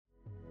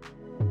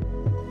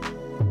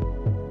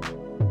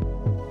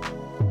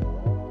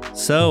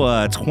So,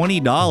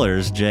 $20,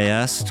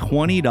 JS,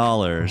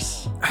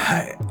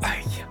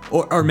 $20.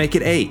 Or make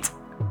it 8.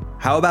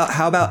 How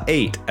about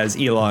 8, as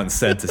Elon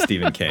said to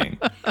Stephen King?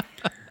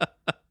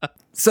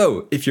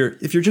 So, if you're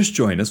just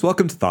joining us,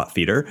 welcome to Thought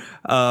Feeder.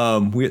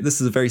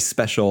 This is a very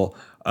special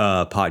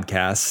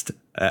podcast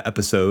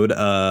episode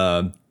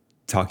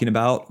talking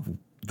about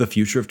the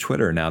future of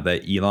Twitter now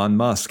that Elon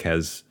Musk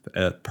has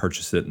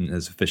purchased it and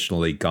has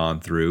officially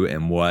gone through,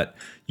 and what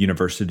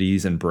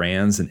universities and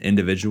brands and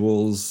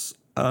individuals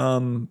are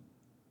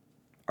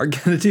going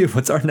to do.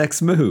 What's our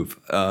next move?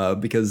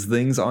 Because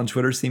things on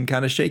Twitter seem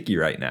kind of shaky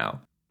right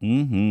now.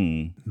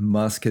 Mm-hmm.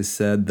 Musk has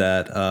said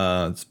that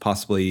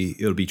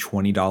it'll be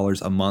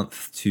 $20 a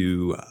month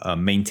to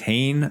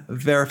maintain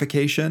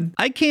verification.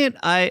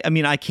 I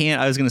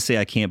was going to say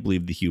I can't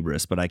believe the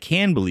hubris, but I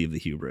can believe the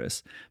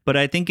hubris. But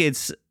I think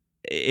it's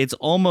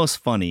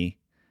almost funny,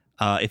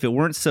 if it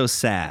weren't so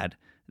sad,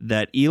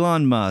 that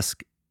Elon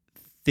Musk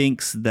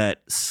thinks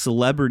that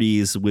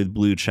celebrities with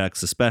blue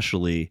checks,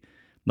 especially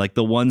like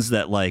the ones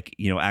that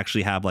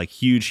actually have like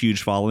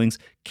huge followings,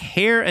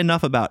 care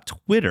enough about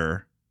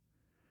Twitter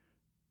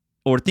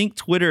or think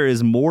Twitter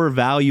is more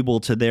valuable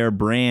to their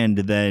brand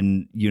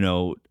than,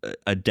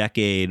 a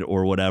decade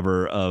or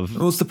whatever of.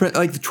 Well, it's the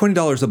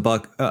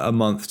 $20 a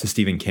month to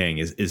Stephen King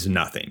is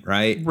nothing,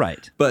 right?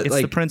 Right. But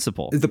it's the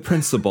principle. The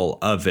principle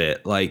of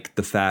it, like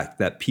the fact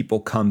that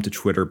people come to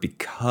Twitter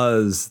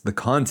because the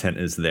content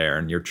is there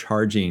and you're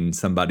charging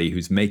somebody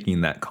who's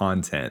making that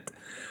content.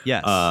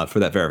 Yes. For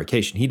that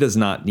verification. He does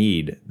not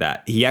need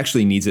that. He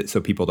actually needs it so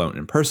people don't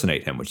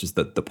impersonate him, which is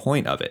the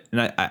point of it.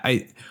 And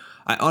I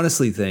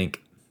honestly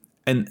think,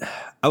 and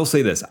I will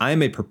say this, I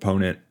am a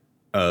proponent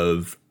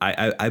of,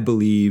 I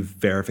believe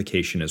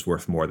verification is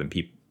worth more than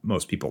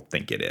most people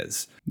think it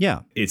is. Yeah.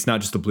 It's not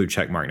just a blue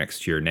check mark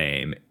next to your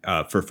name.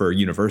 For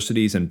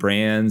universities and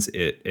brands,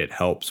 it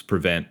helps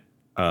prevent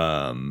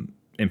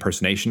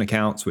impersonation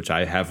accounts, which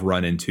I have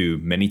run into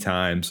many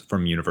times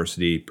from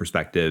university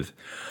perspective.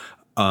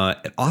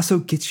 It also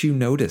gets you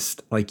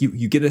noticed. Like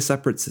you get a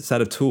separate set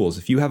of tools.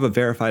 If you have a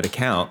verified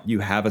account, you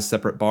have a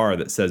separate bar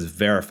that says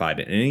verified.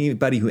 And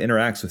anybody who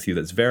interacts with you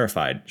that's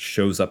verified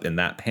shows up in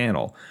that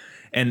panel.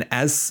 And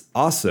as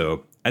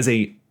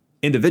a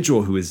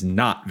individual who is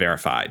not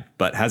verified,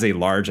 but has a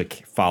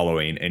large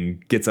following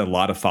and gets a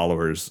lot of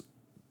followers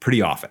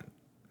pretty often,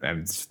 and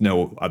there's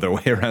no other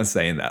way around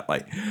saying that.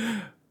 Like,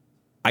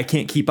 I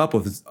can't keep up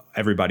with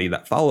everybody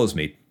that follows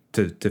me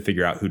to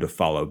figure out who to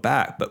follow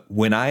back. But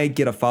when I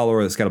get a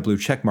follower that's got a blue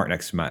check mark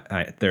next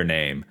to their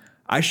name,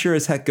 I sure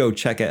as heck go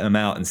check them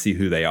out and see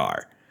who they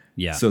are.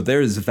 Yeah. So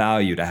there's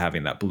value to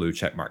having that blue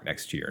check mark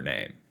next to your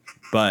name.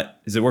 But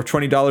is it worth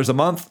 $20 a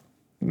month?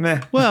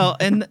 Meh. Well,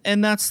 and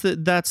that's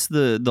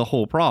the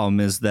whole problem,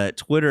 is that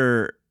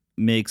Twitter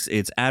makes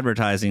its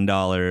advertising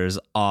dollars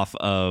off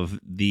of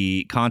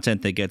the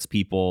content that gets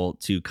people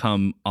to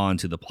come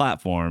onto the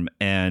platform.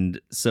 And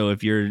so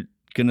if you're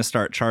going to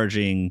start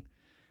charging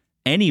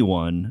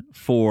anyone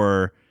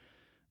for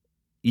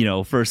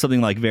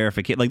something like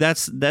verification, like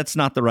that's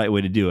not the right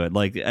way to do it.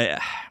 Like,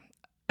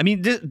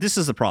 this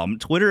is the problem.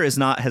 Twitter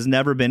has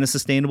never been a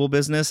sustainable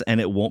business, and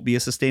it won't be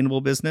a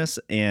sustainable business,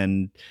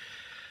 and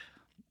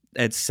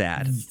it's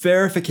sad.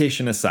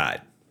 Verification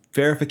aside,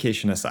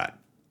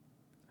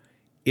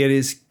 it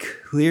is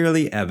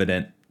clearly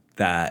evident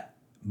that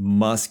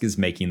Musk is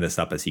making this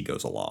up as he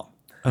goes along.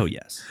 Oh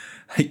yes,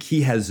 like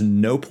he has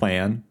no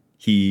plan.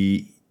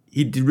 He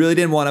really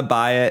didn't want to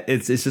buy it.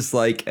 It's just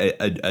like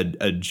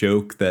a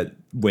joke that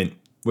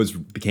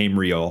became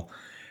real,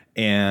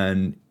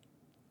 and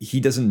he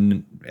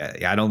doesn't.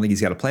 I don't think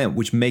he's got a plan,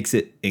 which makes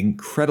it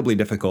incredibly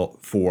difficult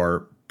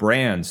for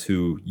brands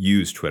who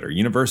use Twitter,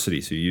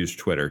 universities who use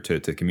Twitter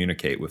to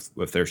communicate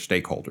with their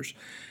stakeholders.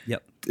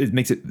 Yep, it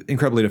makes it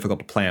incredibly difficult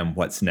to plan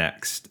what's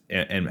next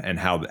and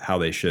how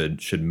they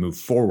should move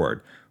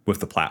forward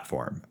with the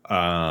platform,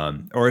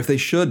 or if they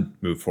should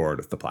move forward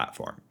with the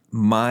platform.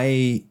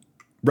 My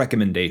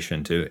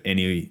recommendation to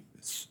any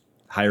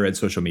higher ed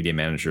social media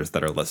managers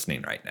that are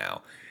listening right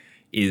now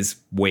is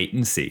wait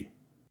and see.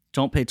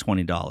 Don't pay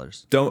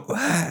 $20. Don't.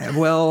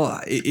 Well,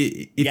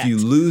 if you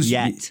lose,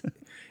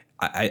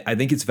 I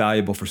think it's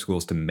valuable for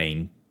schools to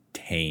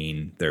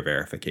maintain their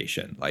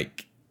verification.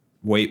 Like,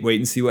 wait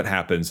and see what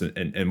happens,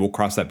 and we'll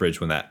cross that bridge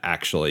when that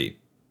actually.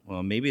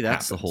 Well, maybe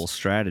that's happens. The whole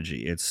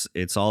strategy.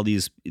 It's all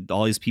these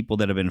people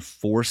that have been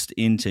forced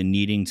into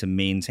needing to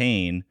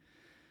maintain.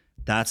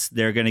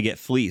 They're going to get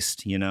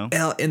fleeced,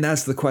 Well, and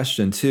that's the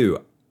question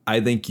too.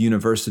 I think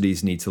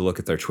universities need to look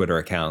at their Twitter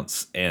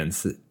accounts, and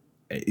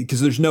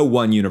because there's no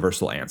one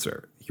universal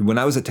answer. When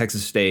I was at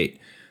Texas State,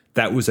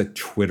 that was a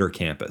Twitter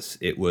campus.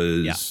 It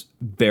was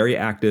very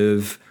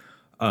active.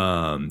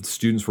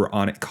 Students were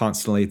on it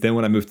constantly. Then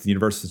when I moved to the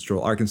University of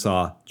Central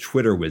Arkansas,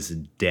 Twitter was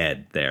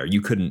dead there.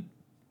 You couldn't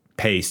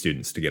pay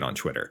students to get on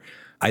Twitter.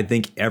 I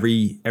think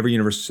every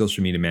university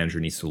social media manager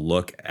needs to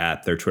look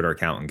at their Twitter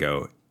account and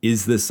go,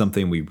 is this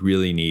something we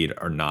really need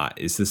or not?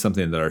 Is this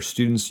something that our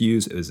students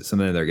use? Is it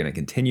something that they're going to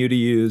continue to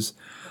use?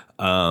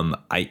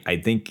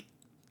 I think,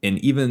 and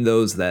even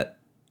those that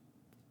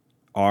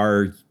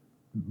are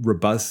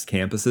robust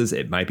campuses,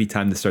 it might be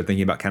time to start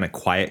thinking about kind of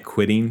quiet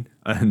quitting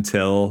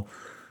until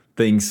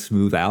things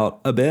smooth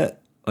out a bit.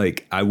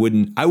 Like I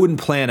wouldn't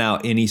plan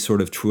out any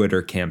sort of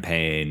Twitter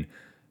campaign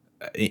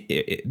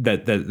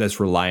that's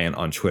reliant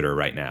on Twitter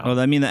right now. Well,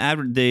 I mean,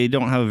 they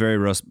don't have a very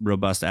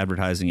robust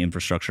advertising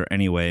infrastructure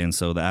anyway, and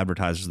so the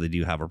advertisers they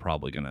do have are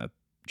probably going to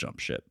jump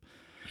ship.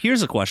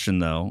 Here's a question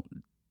though: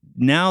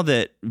 now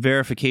that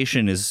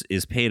verification is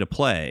pay to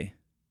play,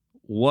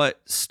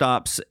 what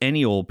stops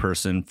any old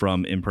person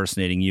from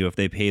impersonating you if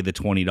they pay the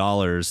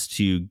 $20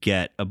 to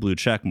get a blue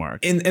check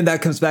mark? And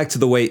that comes back to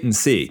the wait and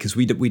see, because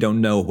we don't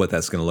know what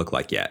that's going to look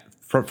like yet.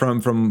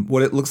 From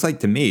what it looks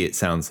like to me, it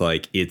sounds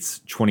like it's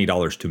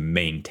 $20 to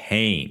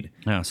maintain.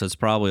 Yeah, so it's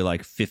probably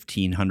like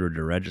 $1,500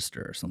 to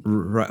register or something.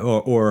 Right,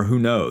 or who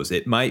knows?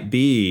 It might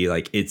be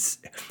like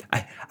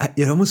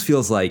it almost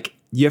feels like,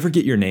 you ever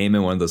get your name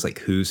in one of those like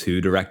who's who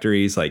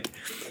directories? Like,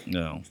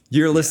 no,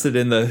 you're listed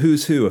in the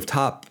who's who of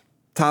top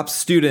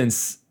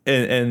students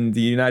in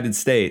the United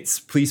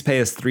States. Please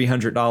pay us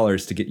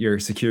 $300 to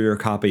secure your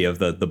copy of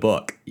the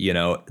book. You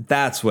know,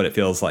 that's what it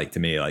feels like to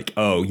me. Like,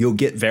 oh, you'll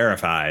get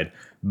verified,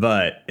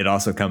 but it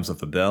also comes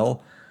with a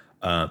bill.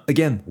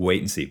 Again,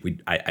 wait and see.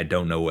 I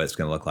don't know what it's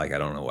going to look like. I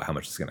don't know how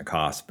much it's going to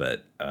cost,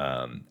 but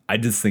I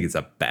just think it's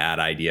a bad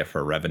idea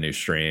for a revenue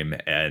stream.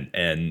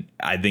 And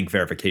I think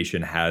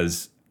verification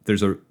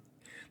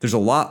there's a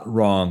lot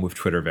wrong with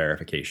Twitter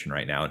verification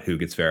right now and who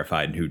gets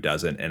verified and who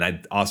doesn't. And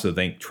I also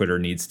think Twitter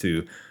needs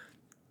to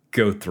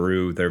go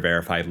through their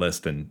verified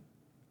list, and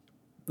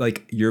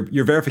like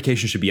your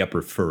verification should be up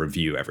for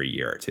review every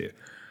year or two.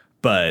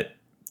 But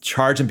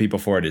charging people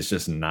for it is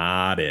just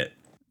not it.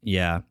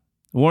 Yeah.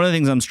 One of the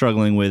things I'm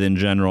struggling with in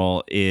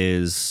general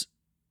is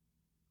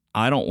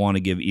I don't want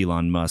to give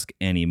Elon Musk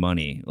any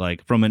money.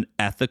 Like from an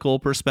ethical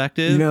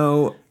perspective. You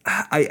know,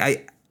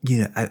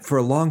 for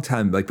a long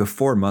time, like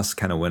before Musk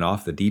kind of went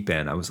off the deep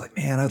end, I was like,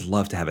 man, I'd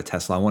love to have a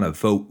Tesla. I want to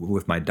vote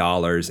with my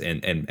dollars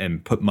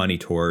and put money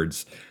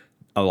towards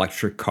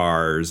electric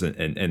cars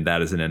and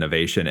that is an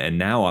innovation. And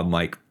now I'm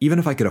like, even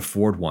if I could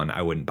afford one,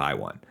 I wouldn't buy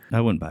one.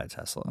 I wouldn't buy a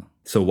Tesla.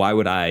 So why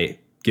would I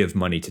give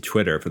money to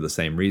Twitter for the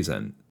same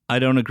reason? I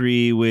don't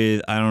agree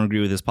with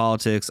his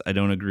politics. I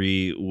don't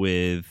agree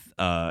with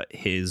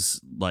his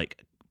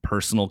like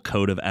personal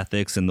code of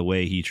ethics and the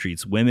way he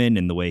treats women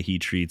and the way he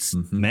treats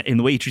in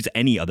the way he treats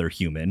any other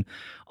human.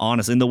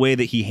 Honestly, in the way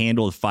that he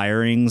handled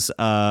firings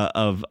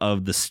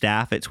of the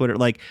staff at Twitter.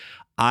 Like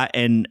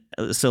I'm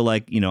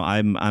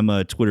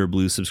a Twitter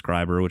Blue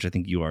subscriber, which I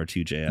think you are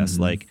too, JS.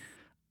 Like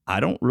I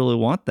don't really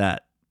want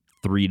that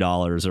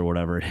 $3 or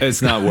whatever it is.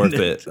 It's not worth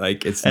it.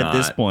 Like it's at not.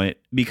 this point,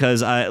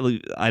 because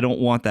I don't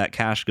want that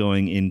cash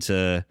going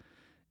into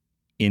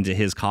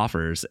his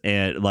coffers.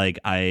 And like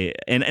I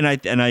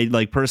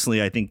like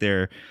personally, I think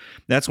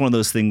that's one of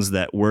those things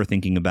that we're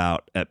thinking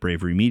about at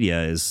Bravery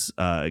Media is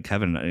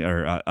Kevin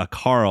or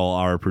Carl,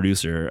 our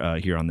producer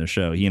here on the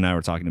show. He and I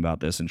were talking about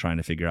this and trying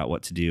to figure out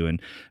what to do,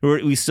 and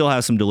we still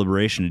have some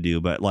deliberation to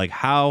do. But like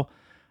how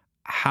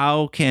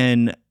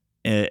can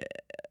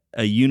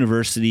a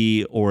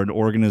university or an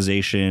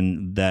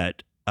organization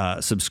that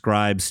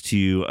subscribes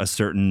to a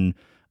certain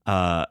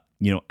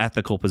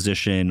ethical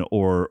position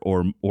or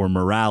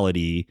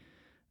morality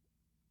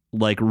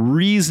like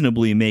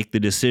reasonably make the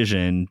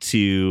decision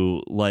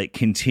to like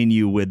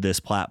continue with this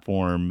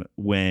platform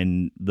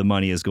when the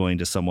money is going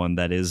to someone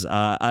that is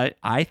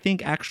I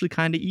think actually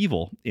kind of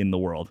evil in the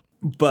world.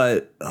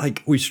 But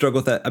like we struggle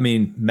with that. I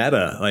mean,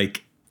 Meta,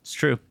 like it's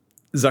true.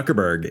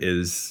 Zuckerberg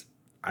is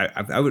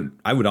I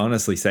would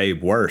honestly say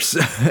worse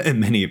in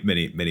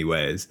many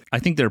ways. I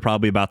think they're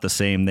probably about the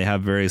same. They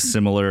have very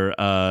similar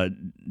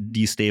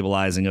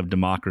destabilizing of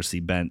democracy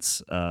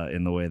bents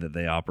in the way that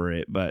they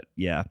operate. But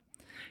yeah,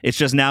 it's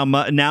just now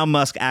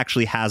Musk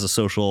actually has a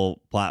social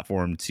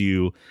platform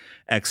to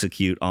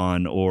execute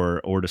on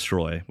or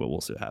destroy. But we'll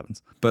see what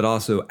happens. But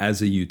also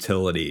as a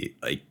utility,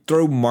 like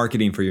throw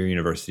marketing for your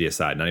university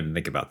aside. Not even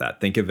think about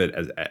that. Think of it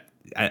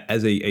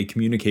as a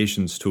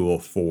communications tool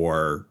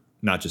for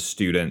not just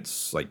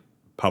students, like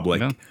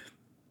public. Yeah.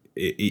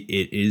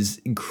 It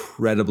is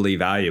incredibly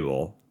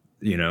valuable,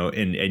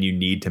 and you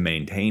need to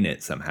maintain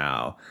it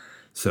somehow.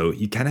 So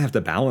you kind of have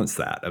to balance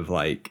that of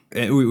like,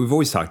 and we've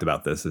always talked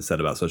about this, it's said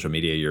about social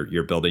media,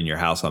 you're building your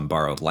house on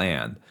borrowed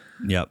land.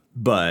 Yep.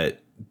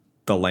 But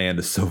the land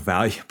is so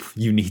valuable.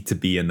 You need to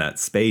be in that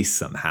space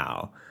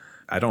somehow.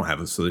 I don't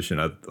have a solution.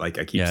 Like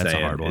I keep saying, it's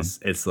a hard one.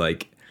 It's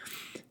like,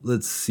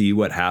 let's see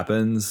what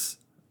happens,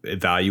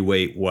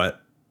 evaluate what,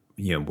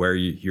 where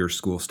your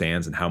school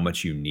stands and how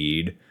much you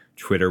need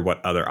Twitter,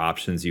 what other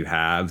options you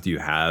have. Do you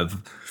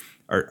have,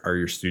 are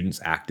your students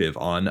active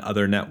on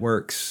other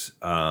networks?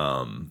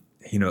 A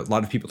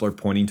lot of people are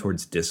pointing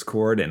towards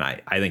Discord, and I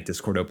think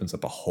Discord opens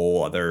up a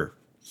whole other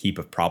heap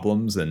of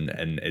problems and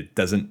it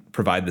doesn't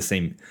provide the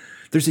same.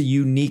 There's a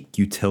unique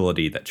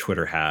utility that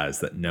Twitter has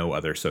that no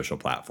other social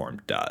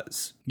platform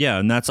does. Yeah,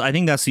 and I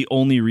think that's the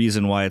only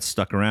reason why it's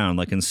stuck around.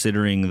 Like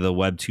considering the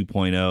Web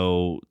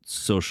 2.0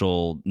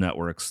 social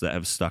networks that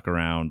have stuck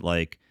around,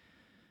 like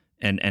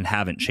and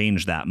haven't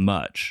changed that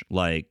much.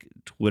 Like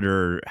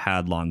Twitter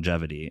had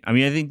longevity. I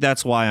mean, I think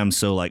that's why I'm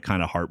so like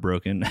kind of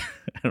heartbroken.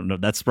 I don't know.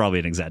 That's probably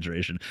an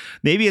exaggeration.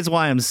 Maybe it's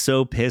why I'm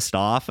so pissed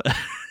off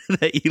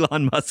that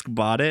Elon Musk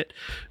bought it,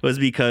 was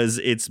because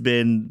it's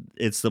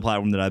the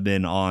platform that I've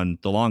been on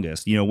the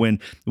longest. You know, when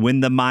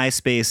the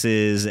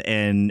MySpaces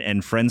and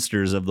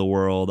Friendsters of the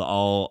world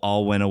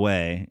all went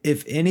away.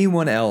 If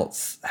anyone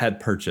else had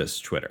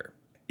purchased Twitter,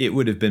 it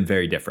would have been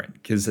very different,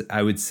 because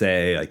I would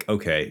say, like,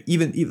 okay,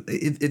 even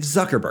if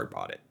Zuckerberg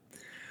bought it,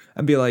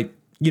 I'd be like,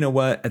 you know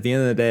what? At the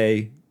end of the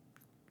day,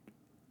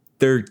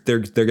 they're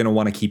going to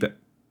want to keep it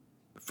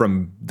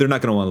from. They're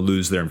not going to want to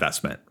lose their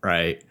investment,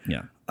 right?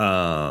 Yeah.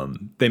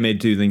 They may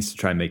do things to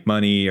try and make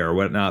money or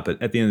whatnot,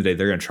 but at the end of the day,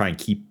 they're going to try and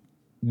keep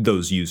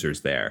those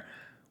users there.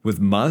 With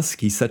Musk,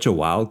 he's such a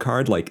wild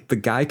card. Like, the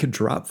guy could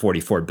drop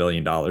 $44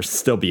 billion,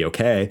 still be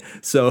okay.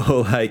 So,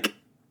 like,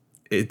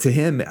 to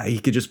him, he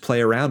could just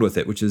play around with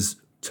it, which is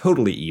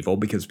totally evil,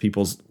 because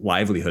people's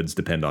livelihoods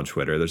depend on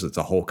Twitter. It's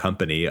a whole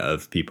company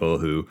of people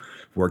who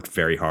worked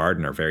very hard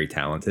and are very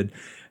talented.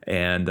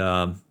 And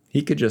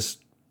he could just,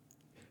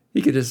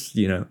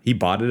 you know, he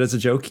bought it as a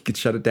joke. He could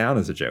shut it down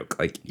as a joke.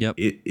 Like, yep.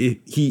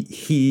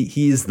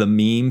 He's the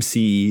meme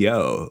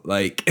CEO.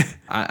 Like,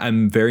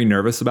 I'm very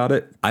nervous about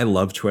it. I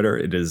love Twitter.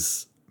 It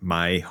is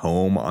my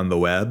home on the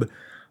web.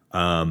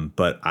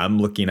 But I'm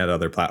looking at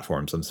other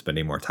platforms. I'm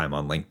spending more time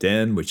on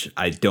LinkedIn, which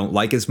I don't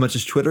like as much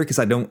as Twitter, because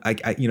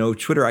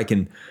Twitter, I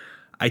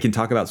can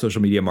talk about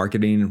social media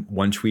marketing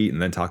one tweet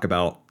and then talk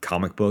about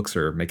comic books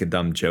or make a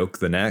dumb joke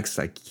the next.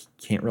 I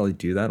can't really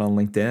do that on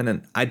LinkedIn,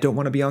 and I don't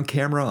want to be on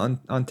camera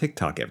on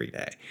TikTok every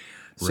day. Right.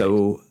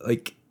 So,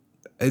 like,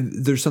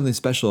 there's something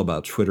special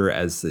about Twitter,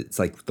 as it's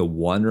like the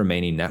one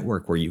remaining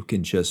network where you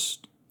can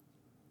just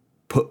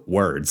put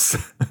words,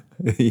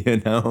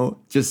 you know,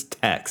 just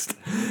text,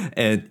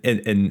 and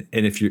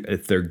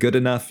if they're good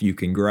enough, you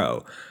can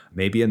grow.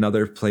 Maybe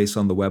another place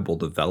on the web will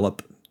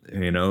develop.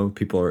 You know,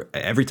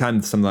 every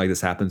time something like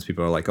this happens,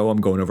 people are like, "Oh,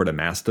 I'm going over to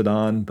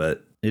Mastodon,"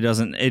 but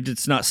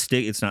it's not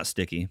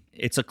sticky.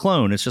 It's a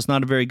clone. It's just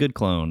not a very good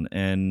clone,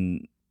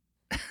 and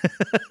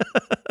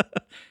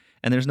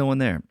and there's no one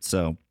there.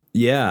 So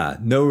yeah,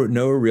 no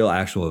real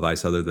actual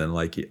advice other than,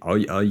 like, all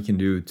you can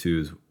do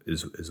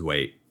is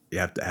wait. You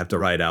have to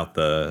ride out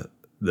the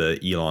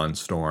Elon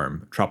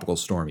storm, tropical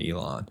storm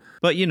Elon.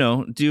 But, you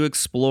know, do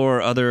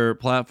explore other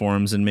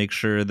platforms and make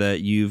sure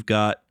that you've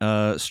got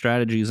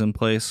strategies in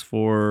place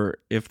for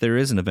if there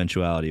is an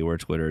eventuality where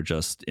Twitter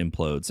just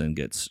implodes and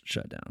gets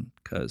shut down.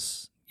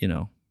 Because, you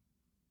know,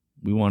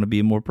 we want to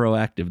be more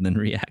proactive than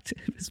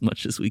reactive as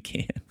much as we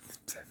can.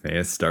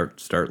 Man,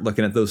 start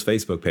looking at those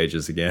Facebook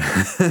pages again.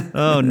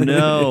 Oh,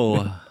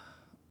 no.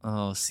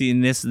 Oh, see,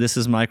 and this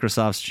is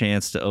Microsoft's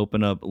chance to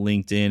open up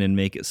LinkedIn and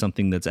make it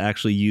something that's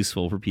actually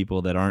useful for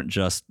people that aren't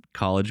just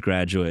college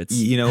graduates.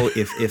 You know,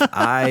 if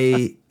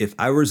I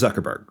were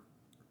Zuckerberg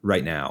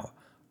right now,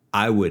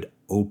 I would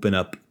open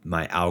up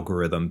my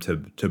algorithm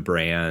to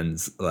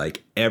brands.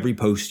 Like, every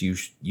post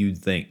you'd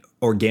think,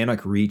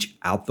 organic reach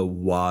out the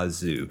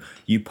wazoo.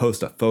 You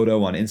post a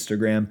photo on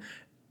Instagram,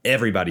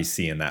 everybody's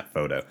seeing that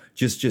photo.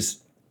 Just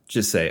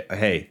say,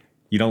 hey,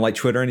 you don't like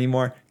Twitter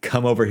anymore?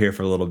 Come over here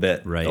for a little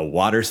bit. Right. The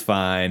water's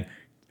fine.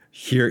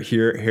 Here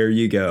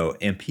you go.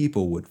 And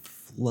people would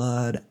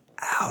flood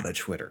out of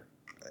Twitter.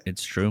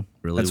 It's true.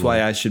 Really. That's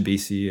why I should be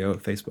CEO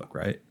of Facebook,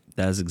 right?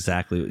 That is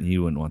exactly what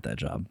you wouldn't want that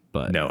job.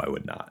 But no, I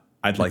would not.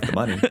 I'd like the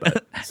money.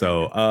 But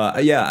so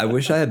yeah, I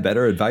wish I had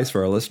better advice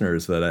for our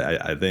listeners. But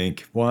I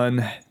think,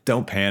 one,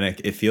 don't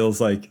panic. It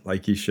feels like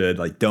you should.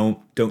 Like,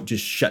 don't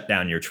just shut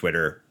down your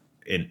Twitter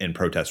in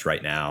protest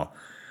right now.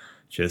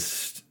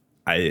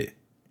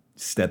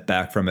 Step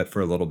back from it for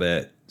a little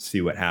bit,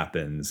 see what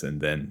happens,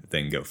 and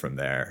then go from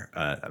there.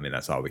 I mean,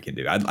 that's all we can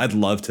do. I'd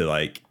love to,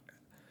 like,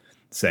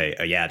 say,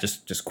 yeah,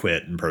 just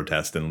quit and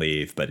protest and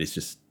leave, but it's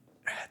just,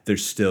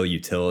 there's still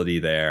utility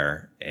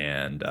there,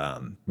 and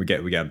we got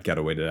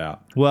to wait it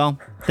out. Well,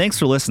 thanks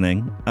for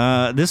listening.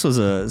 This was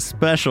a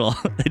special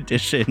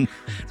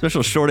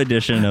short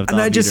edition of.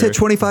 And I just hit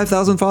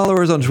 25,000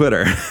 followers on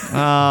Twitter.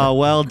 Oh,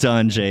 well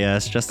done,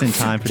 JS. Just in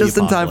time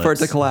for it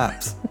to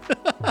collapse.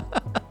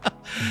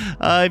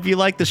 If you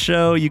like the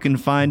show, you can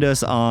find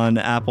us on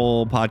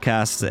Apple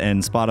Podcasts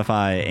and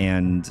Spotify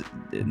and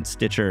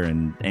Stitcher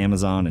and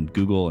Amazon and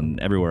Google and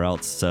everywhere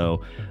else.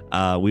 So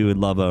we would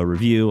love a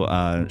review.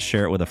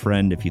 Share it with a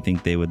friend if you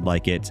think they would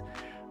like it.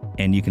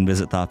 And you can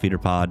visit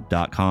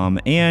thoughtfeederpod.com.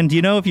 And,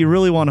 you know, if you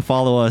really want to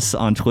follow us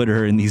on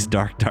Twitter in these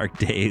dark, dark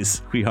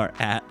days, we are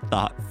at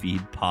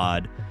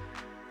ThoughtFeedPod.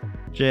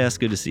 JS,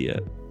 good to see you.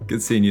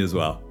 Good seeing you as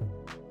well.